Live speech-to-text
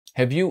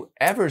Have you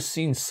ever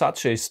seen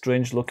such a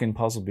strange looking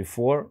puzzle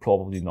before?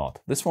 Probably not.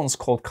 This one is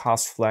called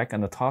cast flag,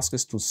 and the task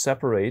is to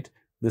separate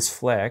this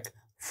flag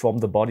from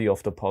the body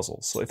of the puzzle.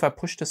 So if I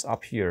push this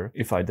up here,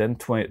 if I then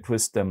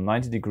twist them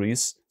 90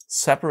 degrees,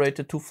 separate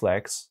the two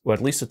flags, or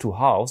at least the two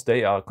halves,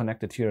 they are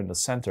connected here in the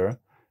center,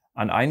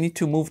 and I need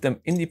to move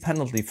them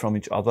independently from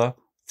each other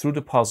through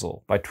the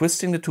puzzle by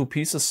twisting the two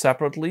pieces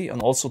separately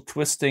and also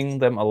twisting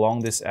them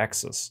along this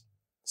axis.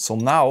 So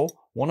now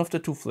one of the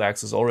two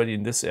flags is already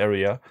in this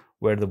area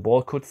where the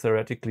ball could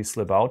theoretically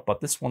slip out,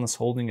 but this one is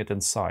holding it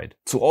inside.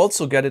 To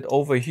also get it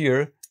over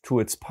here to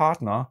its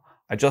partner,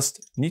 I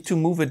just need to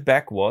move it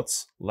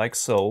backwards, like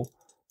so,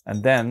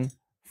 and then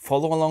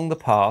follow along the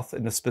path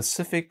in a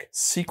specific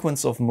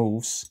sequence of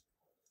moves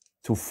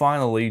to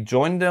finally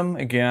join them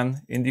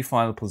again in the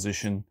final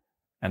position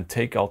and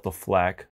take out the flag